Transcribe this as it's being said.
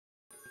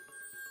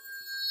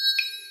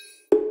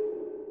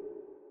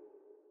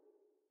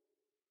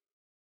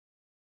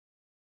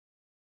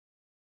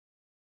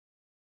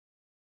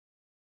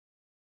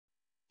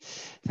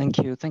Thank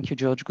you,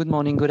 George. Good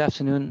morning, good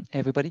afternoon,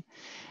 everybody.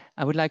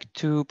 I would like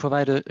to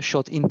provide a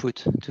short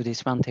input to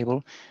this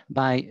roundtable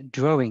by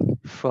drawing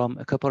from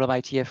a couple of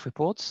ITF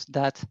reports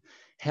that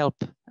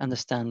help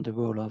understand the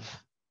role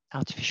of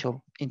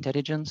artificial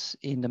intelligence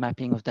in the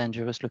mapping of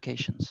dangerous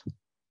locations.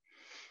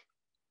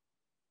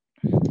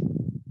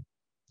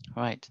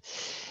 All right.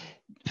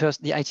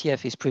 First, the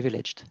ITF is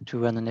privileged to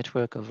run a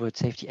network of road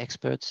safety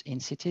experts in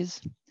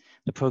cities.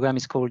 The program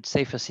is called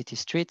Safer City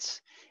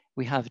Streets.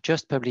 We have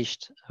just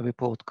published a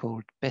report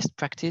called Best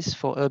Practice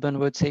for Urban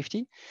Road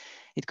Safety.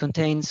 It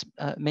contains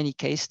many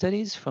case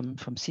studies from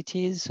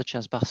cities such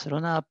as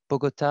Barcelona,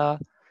 Bogota,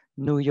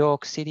 New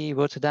York City,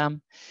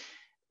 Rotterdam.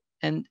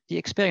 And the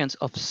experience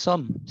of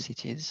some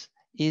cities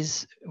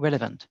is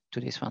relevant to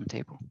this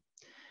roundtable.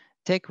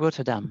 Take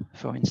Rotterdam,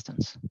 for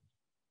instance.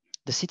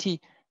 The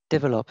city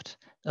developed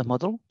a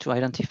model to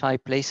identify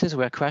places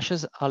where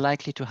crashes are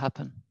likely to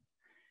happen,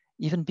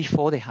 even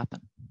before they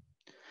happen.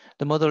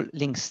 The model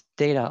links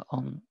data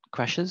on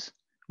crashes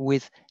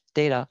with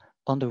data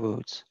on the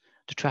roads,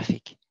 the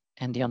traffic,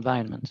 and the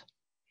environment.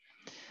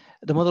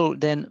 The model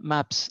then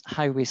maps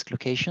high-risk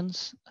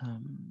locations,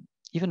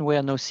 even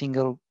where no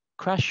single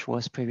crash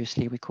was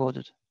previously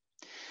recorded.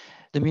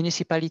 The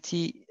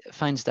municipality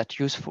finds that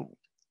useful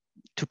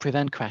to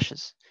prevent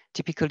crashes.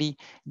 Typically,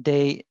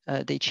 they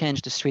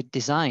change the street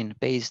design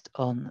based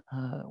on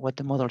what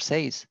the model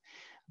says.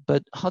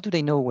 But how do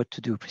they know what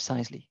to do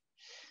precisely?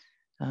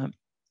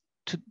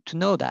 To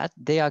know that,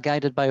 they are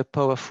guided by a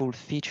powerful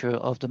feature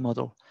of the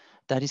model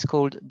that is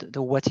called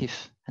the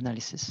Whatif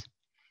Analysis.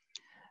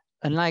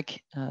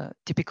 Unlike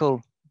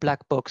typical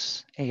black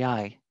box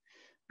AI,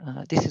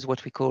 this is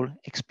what we call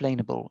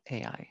explainable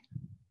AI.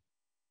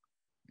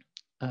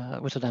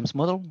 Rotterdam's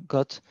model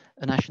got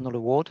a national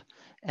award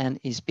and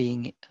is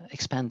being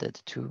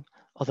expanded to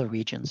other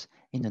regions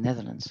in the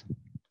Netherlands.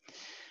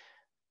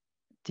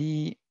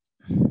 The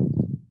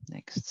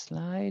next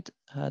slide,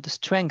 the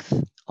strength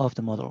of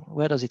the model,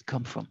 where does it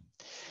come from?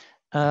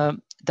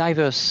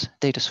 Diverse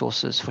data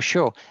sources, for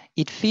sure.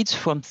 It feeds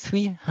from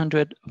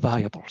 300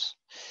 variables.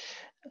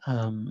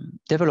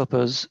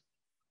 Developers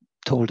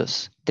told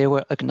us they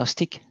were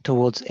agnostic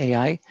towards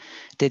AI.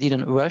 They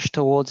didn't rush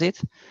towards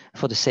it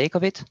for the sake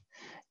of it.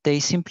 They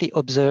simply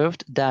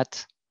observed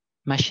that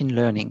machine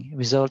learning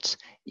results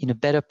in a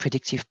better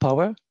predictive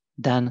power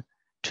than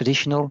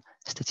traditional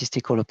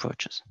statistical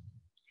approaches.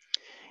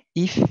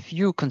 If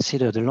you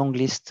consider the long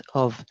list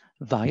of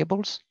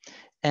variables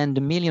and the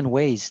million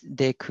ways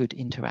they could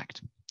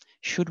interact,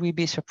 should we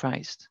be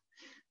surprised?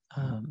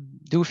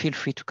 Do feel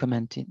free to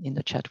comment in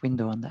the chat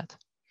window on that.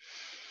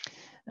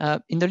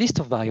 In the list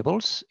of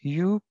variables,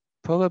 you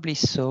probably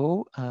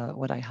saw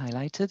what I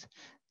highlighted,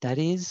 that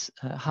is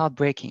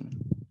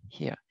heartbreaking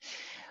here.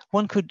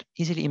 One could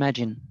easily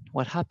imagine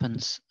what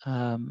happens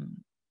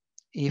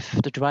if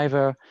the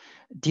driver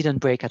didn't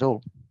brake at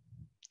all.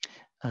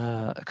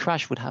 A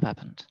crash would have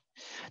happened.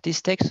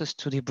 This takes us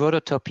to the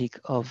broader topic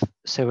of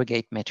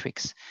surrogate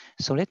metrics.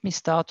 So let me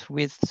start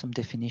with some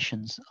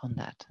definitions on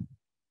that.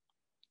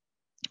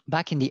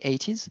 Back in the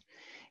 80s,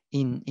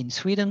 in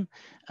Sweden,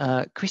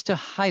 Christer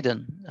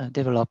Heiden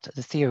developed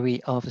the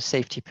theory of a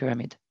safety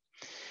pyramid.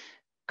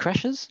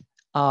 Crashes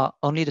are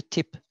only the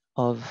tip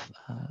of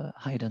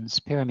Heiden's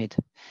pyramid.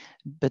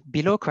 But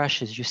below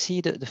crashes, you see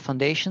the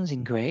foundations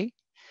in gray.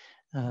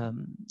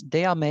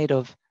 They are made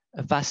of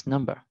a vast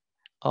number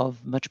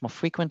of much more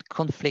frequent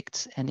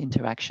conflicts and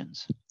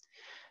interactions.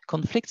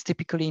 Conflicts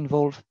typically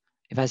involve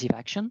evasive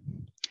action,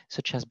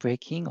 such as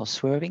braking or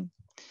swerving.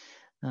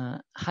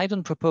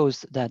 Heiden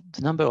proposed that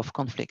the number of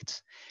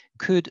conflicts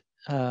could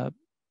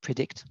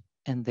predict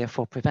and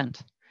therefore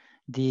prevent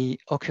the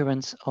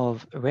occurrence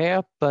of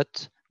rare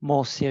but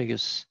more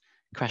serious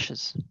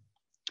crashes.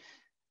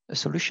 A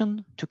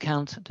solution to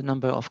count the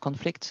number of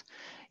conflicts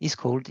is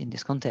called, in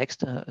this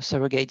context, a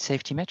surrogate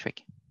safety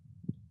metric.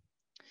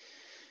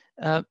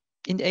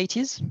 In the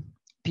 80s,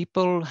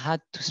 people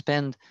had to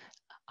spend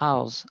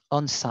hours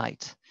on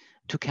site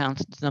to count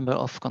the number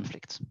of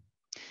conflicts.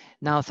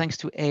 Now, thanks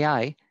to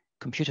AI,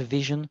 computer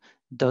vision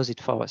does it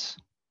for us.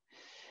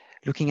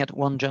 Looking at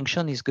one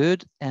junction is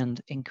good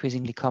and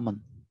increasingly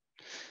common,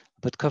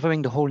 but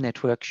covering the whole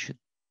network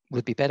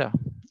would be better.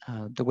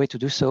 The way to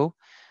do so,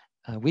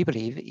 we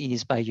believe,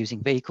 is by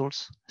using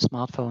vehicles,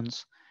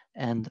 smartphones,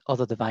 and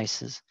other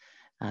devices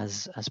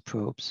as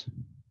probes.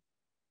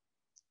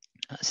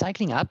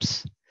 Cycling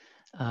apps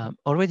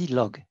already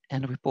log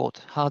and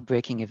report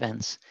heartbreaking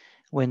events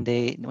when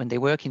they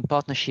work in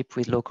partnership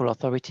with local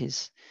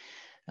authorities.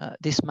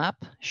 This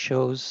map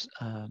shows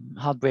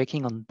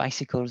heartbreaking on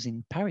bicycles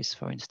in Paris,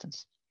 for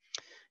instance.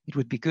 It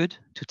would be good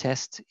to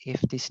test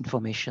if this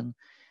information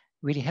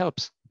really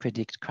helps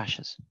predict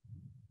crashes.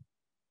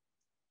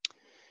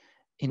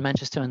 In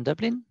Manchester and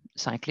Dublin,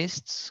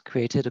 cyclists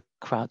created a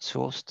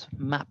crowdsourced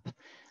map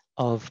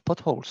of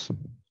potholes.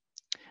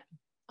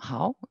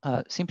 How?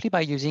 Simply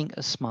by using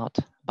a smart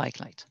bike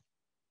light.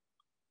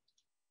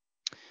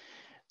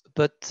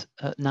 But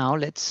now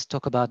let's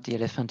talk about the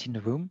elephant in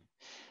the room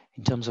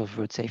in terms of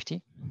road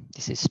safety.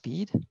 This is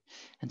speed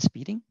and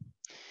speeding.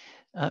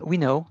 We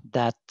know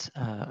that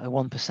a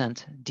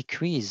 1%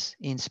 decrease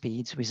in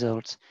speeds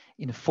results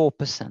in a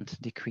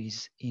 4%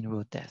 decrease in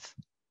road death.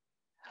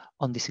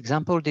 On this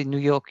example, the New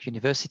York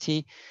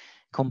University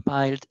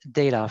compiled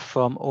data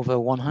from over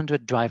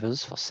 100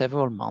 drivers for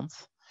several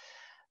months.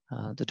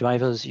 The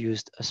drivers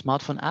used a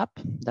smartphone app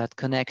that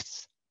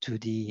connects to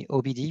the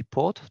OBD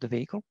port of the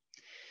vehicle.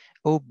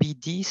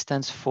 OBD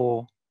stands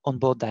for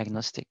onboard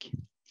diagnostic.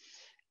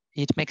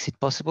 It makes it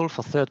possible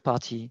for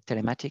third-party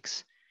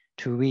telematics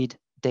to read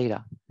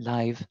data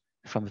live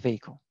from a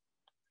vehicle.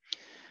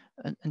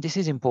 And this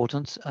is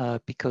important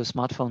because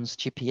smartphones'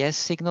 GPS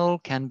signal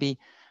can be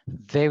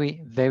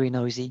very, very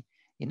noisy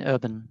in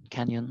urban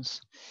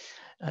canyons,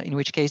 in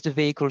which case the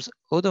vehicle's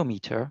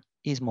odometer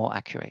is more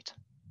accurate.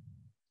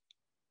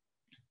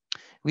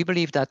 We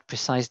believe that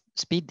precise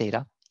speed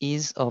data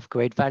is of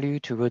great value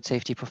to road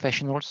safety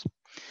professionals.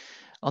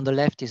 On the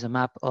left is a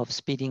map of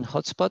speeding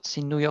hotspots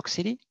in New York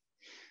City.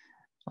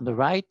 On the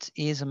right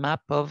is a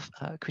map of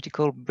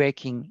critical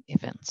braking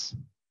events.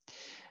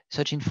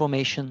 Such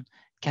information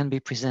can be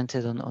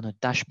presented on a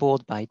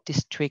dashboard by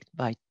district,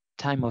 by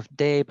time of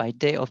day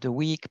of the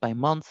week, by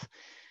month.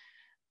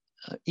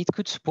 It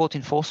could support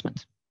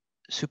enforcement,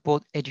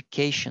 support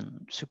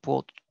education,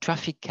 support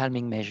traffic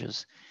calming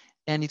measures,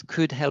 and it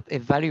could help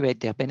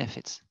evaluate their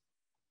benefits.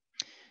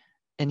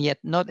 And yet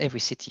not every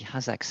city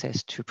has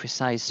access to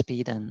precise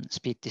speed and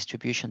speed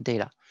distribution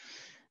data.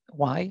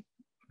 Why?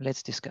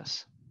 Let's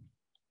discuss.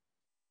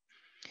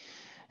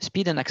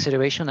 Speed and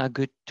acceleration are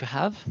good to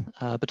have,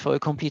 but for a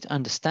complete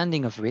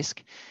understanding of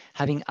risk,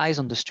 having eyes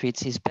on the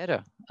streets is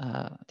better.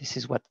 This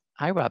is what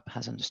IRAP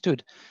has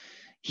understood.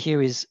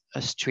 Here is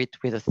a street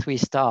with a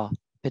 3-star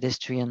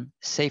pedestrian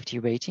safety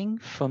rating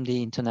from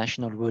the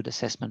International Road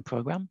Assessment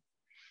Program.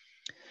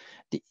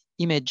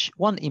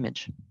 One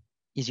image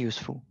is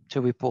useful to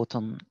report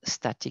on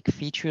static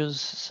features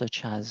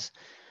such as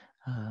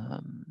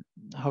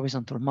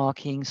horizontal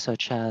markings,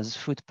 such as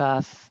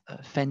footpath,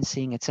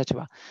 fencing,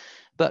 etc.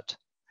 But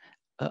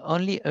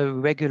only a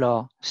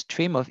regular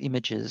stream of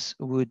images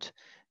would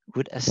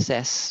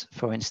assess,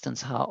 for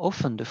instance, how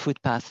often the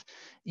footpath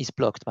is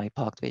blocked by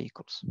parked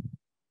vehicles.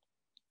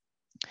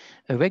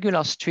 A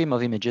regular stream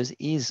of images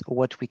is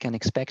what we can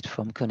expect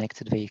from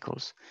connected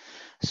vehicles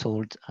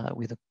sold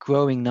with a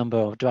growing number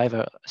of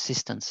driver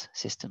assistance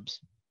systems.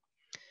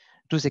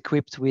 Those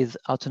equipped with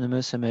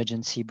autonomous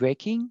emergency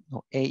braking,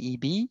 or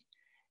AEB,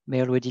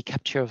 may already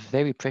capture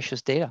very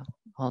precious data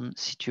on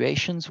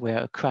situations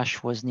where a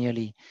crash was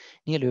nearly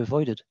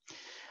avoided.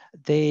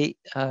 They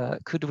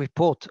could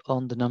report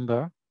on the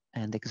number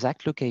and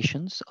exact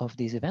locations of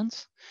these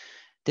events.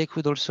 They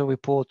could also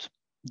report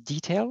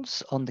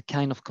details on the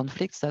kind of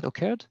conflicts that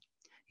occurred.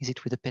 Is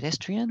it with a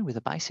pedestrian, with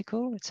a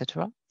bicycle,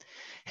 etc.,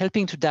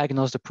 helping to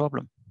diagnose the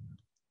problem.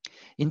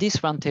 In this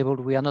roundtable,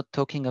 we are not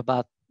talking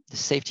about the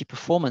safety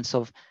performance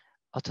of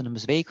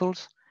autonomous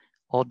vehicles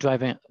or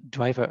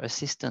driver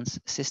assistance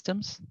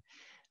systems,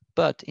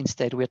 but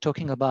instead we're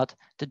talking about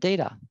the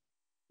data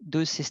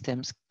those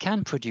systems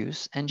can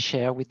produce and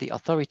share with the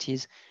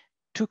authorities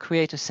to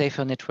create a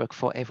safer network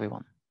for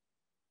everyone.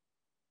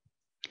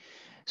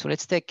 So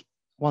let's take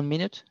 1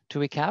 minute to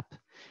recap.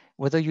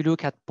 Whether you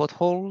look at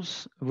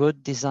potholes,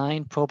 road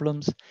design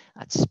problems,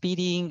 at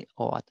speeding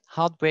or at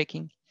hard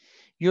braking,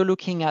 you're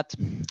looking at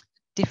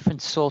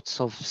different sorts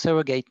of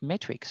surrogate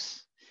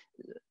metrics,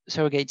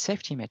 surrogate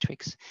safety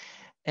metrics.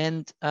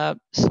 And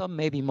some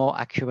may be more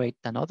accurate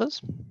than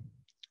others,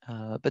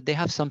 but they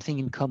have something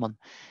in common,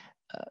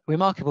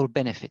 remarkable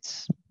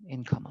benefits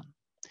in common.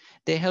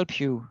 They help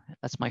you,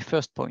 that's my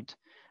first point,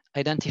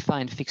 identify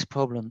and fix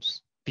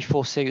problems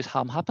before serious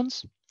harm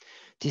happens.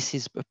 This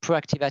is a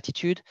proactive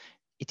attitude.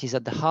 It is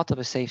at the heart of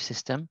a safe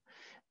system,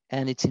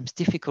 and it seems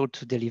difficult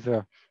to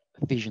deliver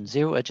a Vision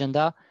Zero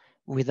agenda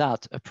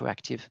without a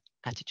proactive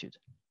attitude.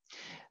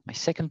 My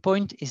second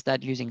point is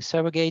that using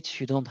surrogates,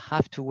 you don't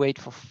have to wait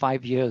for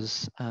 5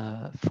 years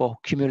for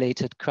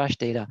accumulated crash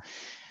data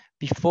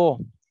before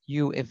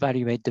you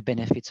evaluate the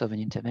benefits of an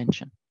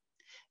intervention.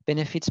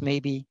 Benefits may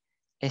be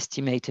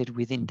estimated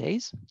within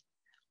days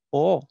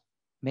or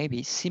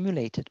maybe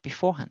simulated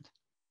beforehand.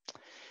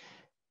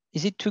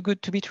 Is it too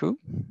good to be true?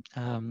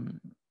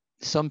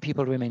 Some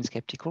people remain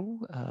skeptical.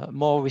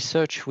 More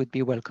research would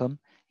be welcome,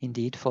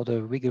 indeed, for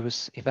the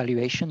rigorous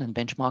evaluation and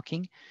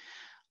benchmarking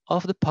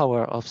of the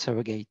power of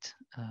surrogate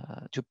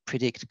to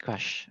predict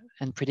crash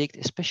and predict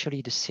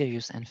especially the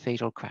serious and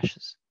fatal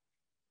crashes.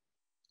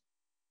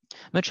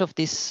 Much of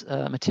this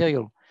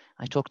material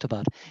I talked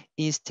about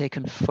is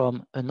taken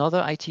from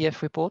another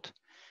ITF report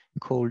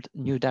called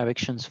New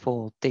Directions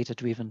for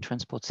Data-Driven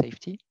Transport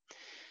Safety.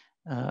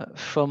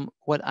 From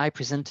what I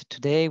presented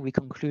today, we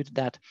conclude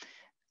that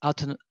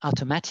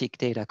automatic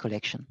data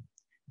collection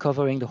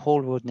covering the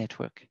whole road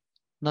network,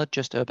 not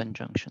just urban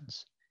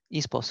junctions,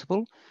 is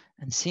possible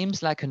and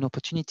seems like an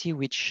opportunity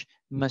which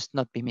must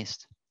not be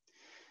missed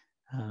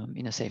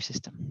in a safe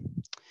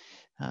system.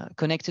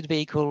 Connected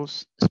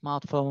vehicles,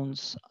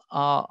 smartphones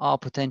are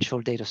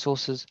potential data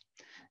sources,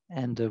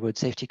 and the road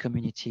safety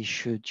community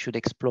should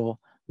explore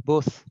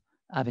both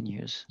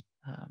avenues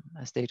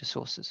as data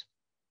sources.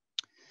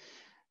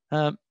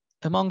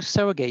 Among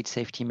surrogate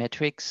safety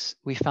metrics,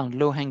 we found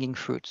low-hanging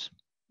fruits,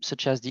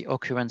 such as the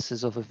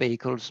occurrences of a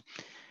vehicle's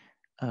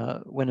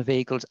when a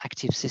vehicle's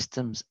active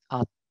systems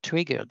are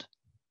triggered.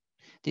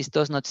 This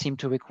does not seem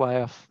to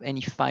require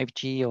any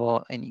 5G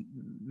or any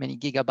many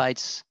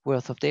gigabytes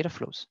worth of data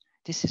flows.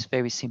 This is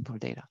very simple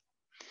data.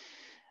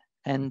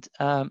 And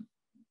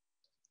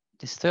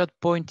this third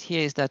point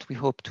here is that we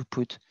hope to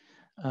put,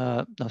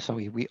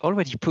 we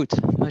already put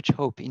much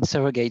hope in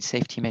surrogate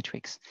safety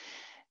metrics,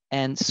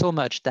 and so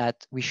much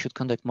that we should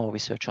conduct more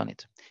research on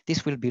it.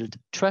 This will build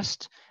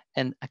trust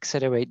and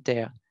accelerate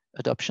their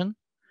adoption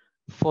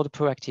for the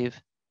proactive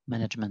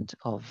management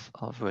of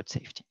road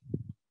safety.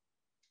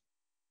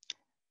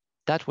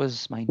 That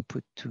was my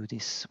input to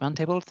this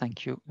roundtable.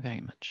 Thank you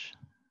very much.